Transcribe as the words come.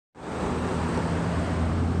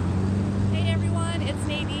it's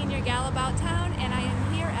Nadine, your gal about town, and I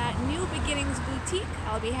am here at New Beginnings Boutique.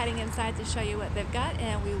 I'll be heading inside to show you what they've got,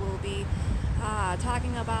 and we will be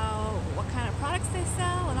talking about what kind of products they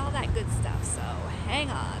sell and all that good stuff, so hang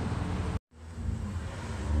on.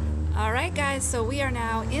 Alright guys, so we are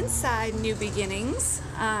now inside New Beginnings.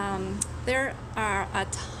 There are a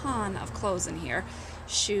ton of clothes in here.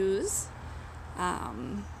 Shoes,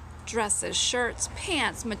 dresses, shirts,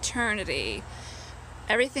 pants, maternity,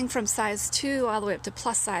 everything from size 2 all the way up to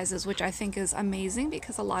plus sizes, which I think is amazing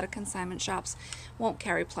because a lot of consignment shops won't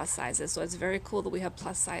carry plus sizes, so it's very cool that we have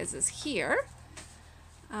plus sizes here.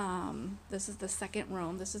 This is the second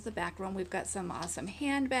room. This is the back room. We've got some awesome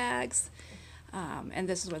handbags, and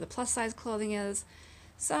this is where the plus size clothing is.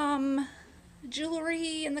 Some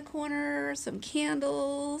jewelry in the corner, some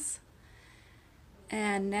candles.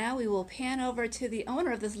 And now we will pan over to the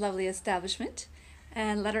owner of this lovely establishment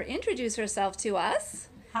and let her introduce herself to us.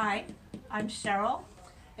 Hi, I'm Cheryl,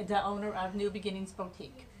 the owner of New Beginnings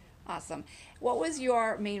Boutique. Awesome. What was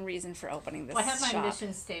your main reason for opening this shop? I have my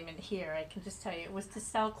mission statement here. I can just tell you, it was to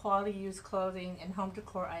sell quality used clothing and home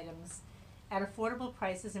decor items at affordable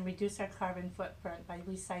prices and reduce our carbon footprint by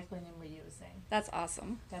recycling and reusing. That's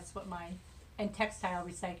awesome. That's what and textile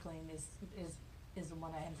recycling is the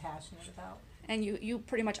one I am passionate about. And you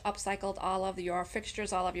pretty much upcycled all of your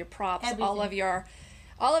fixtures, all of your props, everything.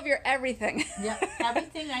 all of your everything. Yeah,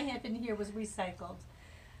 everything I have in here was recycled.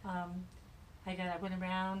 I went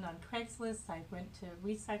around on Craigslist. I went to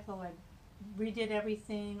recycle. I redid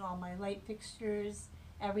everything. All my light fixtures,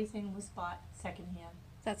 everything was bought secondhand.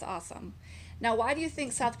 That's awesome. Now, why do you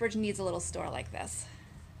think Southbridge needs a little store like this?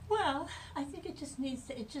 Well, I think it just needs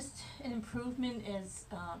to, an improvement is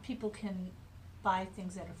people can buy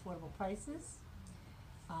things at affordable prices.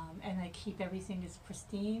 And I keep everything as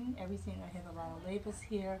pristine. Everything, I have a lot of labels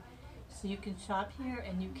here. So you can shop here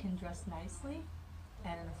and you can dress nicely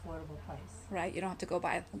at an affordable price. Right, you don't have to go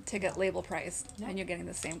buy a ticket label price, Yep. and you're getting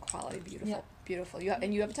the same quality. Beautiful, Yep. beautiful. You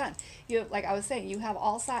have a ton. You have, like I was saying, you have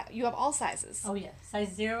all sizes. Oh yeah,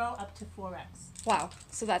 size 0 up to 4X. Wow,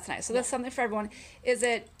 so that's nice. So that's something for everyone. Is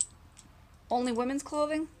it only women's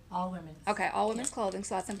clothing? All women's. Okay, all women's clothing,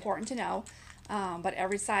 so that's important to know. But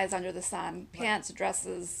every size under the sun: pants,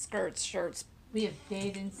 dresses, skirts, shirts. We have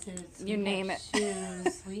bathing suits. You name it.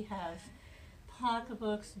 Shoes. We have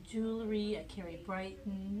pocketbooks, jewelry. I carry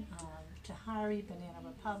Brighton, Tahari, Banana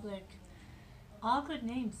Republic. All good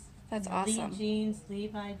names. That's Lee awesome. jeans,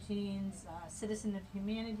 Levi jeans, Citizen of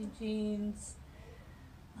Humanity jeans.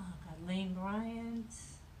 Oh God, Lane Bryant.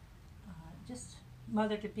 Just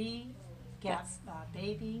mother to be, Gap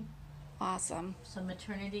baby. Awesome. So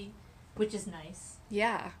maternity, which is nice.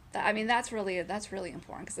 Yeah, I mean that's really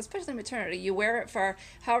important because especially maternity, you wear it for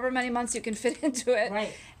however many months you can fit into it,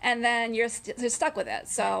 Right. And then you're stuck with it.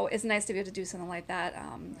 So it's nice to be able to do something like that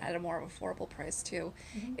at a more affordable price too.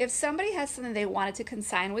 Mm-hmm. If somebody has something they wanted to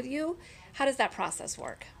consign with you, how does that process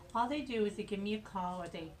work? All they do is they give me a call or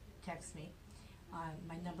they text me.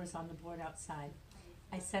 My number's on the board outside.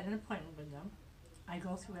 I set an appointment with them. I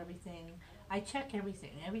go through everything. I check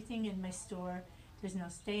everything in my store. There's no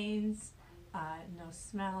stains, no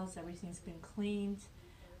smells, everything's been cleaned.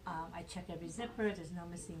 I check every zipper, there's no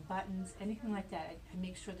missing buttons, anything like that. I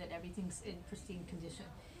make sure that everything's in pristine condition.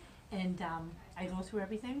 And I go through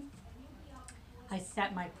everything. I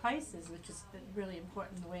set my prices, which is really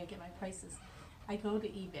important, the way I get my prices. I go to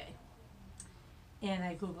eBay and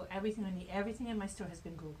I Google everything. Everything in my store has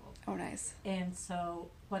been Googled. Oh, nice. And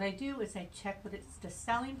so what I do is I check what it's the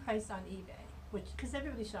selling price on eBay, because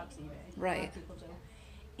everybody shops eBay. Right. A lot of people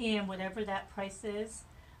do. And whatever that price is,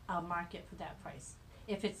 I'll mark it for that price.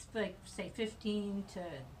 If it's like say $15 to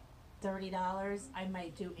 $30, I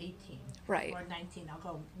might do 18. Right. Or 19. I'll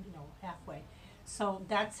go halfway. So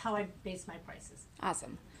that's how I base my prices.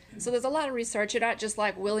 Awesome. So there's a lot of research. You're not just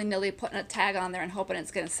like willy-nilly putting a tag on there and hoping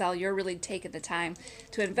it's going to sell. You're really taking the time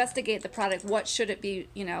to investigate the product. What should it be,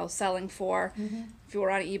 selling for? Mm-hmm. If you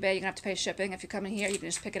were on eBay, you're going to have to pay shipping. If you come in here, you can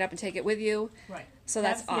just pick it up and take it with you. Right. So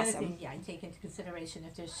that's the other awesome. thing, I take into consideration.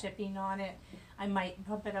 If there's shipping on it, I might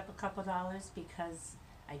bump it up a couple dollars because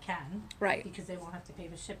I can. Right. Because they won't have to pay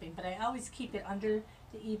for shipping. But I always keep it under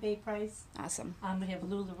the eBay price. Awesome. We have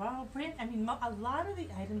LuLaRoe brand. I mean, a lot of the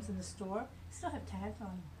items in the store still have tags on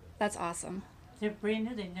them. That's awesome. They're brand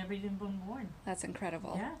new. They've never even been worn. That's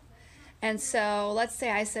incredible. Yeah. And so let's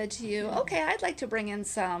say I said to you, okay, I'd like to bring in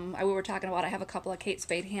some, we were talking about, I have a couple of Kate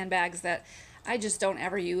Spade handbags that I just don't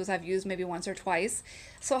ever use. I've used maybe once or twice.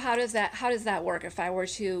 So how does that work? If I were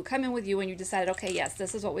to come in with you and you decided, okay, yes,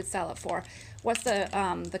 this is what we'd sell it for, what's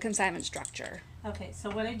the consignment structure? Okay,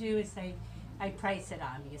 so what I do is I price it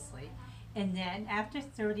obviously. And then after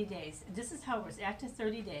 30 days, this is how it works. After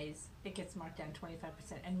 30 days, it gets marked down 25%,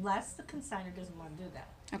 unless the consignor doesn't want to do that.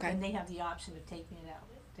 Okay. Then they have the option of taking it out.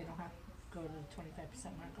 They don't have to go to the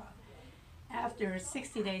 25% mark off. After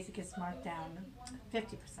 60 days, it gets marked down 50%.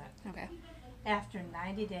 Okay. After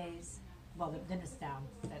 90 days, well, then it's down.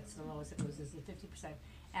 That's the lowest it goes, is the 50%.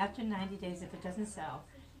 After 90 days, if it doesn't sell,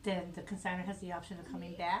 then the consignor has the option of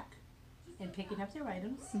coming back and picking up their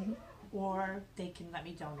items, or they can let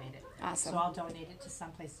me donate it. Awesome. So I'll donate it to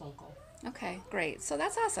someplace local. Okay, great. So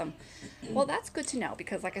that's awesome. Well, that's good to know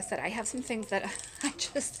because, like I said, I have some things that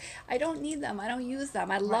I don't need them. I don't use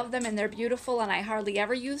them. I love them and they're beautiful and I hardly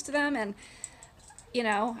ever used them. And, you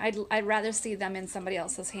know, I'd rather see them in somebody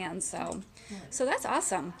else's hands. So that's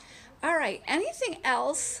awesome. All right. Anything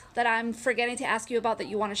else that I'm forgetting to ask you about that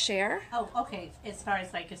you want to share? Oh, okay. As far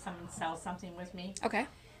as like if someone sells something with me, Okay.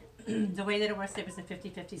 the way that it works, it was a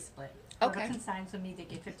 50-50 split. Okay. Whoever consigns with me, they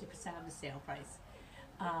get 50% of the sale price.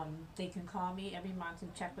 They can call me every month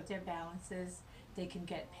and check what their balance is. They can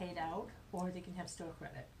get paid out, or they can have store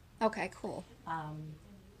credit. Okay, cool. And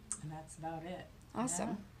that's about it.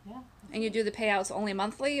 Awesome. Yeah. And you do the payouts only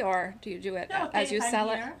monthly, or do you do it No, as you if I'm sell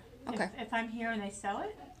here, it? Okay. If I'm here and I sell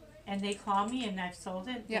it, and they call me and I've sold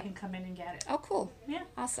it, Yeah. they can come in and get it. Oh, cool. Yeah.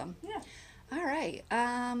 Awesome. Yeah. All right.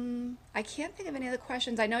 I can't think of any other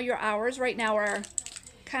questions. I know your hours right now are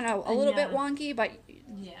kind of a little bit Yeah. wonky, but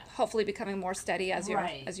Yeah. hopefully becoming more steady as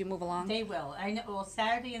Right. you move along. They will. I know. Well,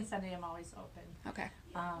 Saturday and Sunday I'm always open. Okay.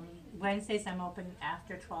 Wednesdays I'm open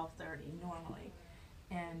after 12:30 normally,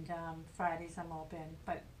 and Fridays I'm open,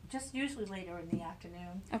 but just usually later in the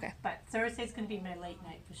afternoon. Okay. But Thursday's going to be my late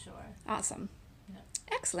night for sure. Awesome. Yeah.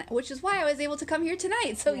 Excellent. Which is why I was able to come here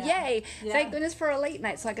tonight. So Yeah. yay. Yeah. Thank goodness for a late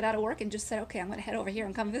night. So I got out of work and just said, okay, I'm going to head over here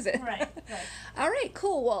and come visit. Right. All right,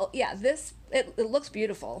 cool. Well, yeah, it looks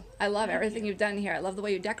beautiful. I love everything you've done here. I love the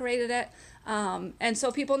way you decorated it. And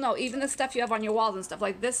so people know, even the stuff you have on your walls and stuff,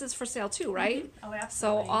 like this is for sale too, right? Oh, So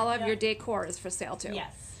absolutely. all of Yeah. your decor is for sale too.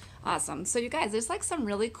 Yes. Awesome. So you guys, there's like some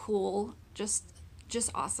really cool, just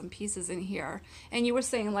awesome pieces in here. And you were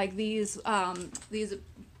saying like these,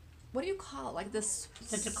 what do you call it? Like this,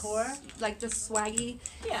 The decor? like this swaggy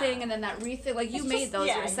Yeah. thing, and then that wreath thing. Like you It's made just- those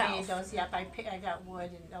yeah, yourself. I made those. Yep. I got wood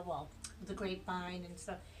and well, the grapevine and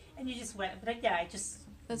stuff, and you just wet. But yeah, I just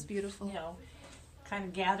That's beautiful. kind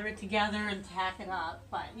of gather it together and tack it up.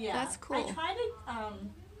 But yeah, That's cool. I try to.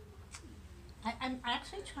 I'm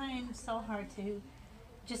actually trying so hard to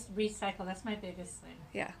just recycle. That's my biggest thing.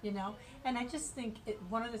 Yeah. And I just think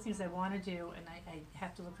one of the things I want to do, and I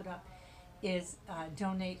have to look it up, is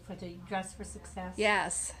donate for the Dress for Success.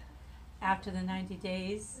 Yes. After the 90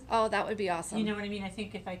 days. Oh, that would be awesome. You know what I mean? I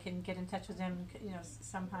think if I can get in touch with them,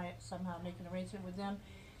 somehow make an arrangement with them.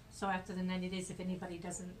 So after the 90 days, if anybody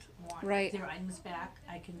doesn't want Right. their items back,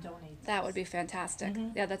 I can donate. That would be fantastic.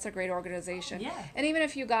 Yeah, that's a great organization. Yeah. And even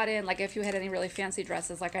if you got in, like if you had any really fancy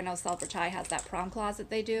dresses, like I know Southbridge High has that prom closet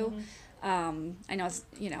they do. I know,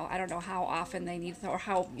 I don't know how often they need, or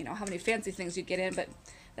how many fancy things you get in, but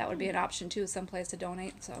that would be an option too, someplace to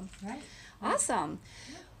donate. So Right. awesome.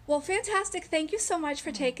 Well, fantastic. Thank you so much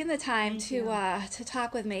for taking the time Thank to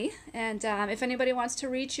talk with me. And if anybody wants to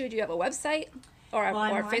reach you, do you have a website or a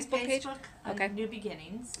I'm on Facebook page? Okay. New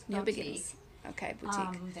Beginnings. New Boutique. Beginnings. Okay,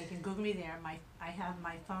 boutique. They can Google me there. I have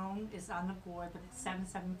my phone is on the board, but it's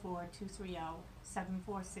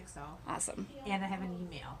 774-230-7460. Awesome. And I have an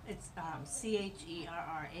email. It's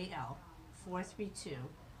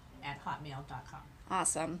CHERRAL432@hotmail.com.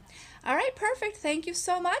 Awesome. All right, perfect. Thank you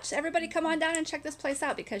so much. Everybody come on down and check this place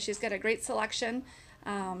out because she's got a great selection.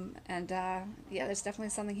 Yeah, there's definitely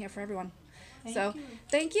something here for everyone. Thank you.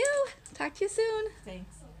 Thank you. Talk to you soon.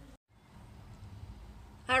 Thanks.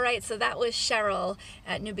 All right, so that was Cheryl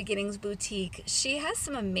at New Beginnings Boutique. She has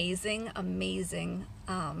some amazing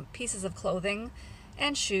pieces of clothing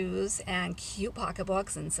and shoes and cute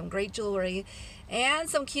pocketbooks and some great jewelry and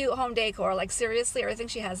some cute home decor. Like seriously, everything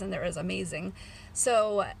she has in there is amazing.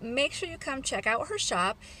 So make sure you come check out her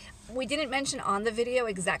shop. We didn't mention on the video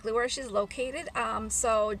exactly where she's located.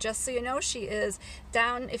 So just so you know, she is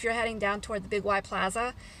down, if you're heading down toward the Big Y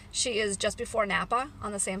Plaza, she is just before Napa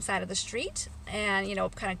on the same side of the street, and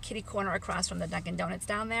kind of kitty corner across from the Dunkin' Donuts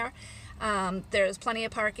down there. There's plenty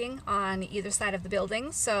of parking on either side of the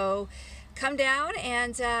building, so come down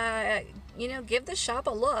and give the shop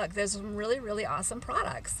a look. There's some really, really awesome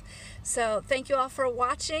products. So thank you all for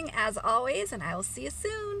watching as always, and I will see you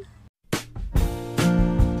soon.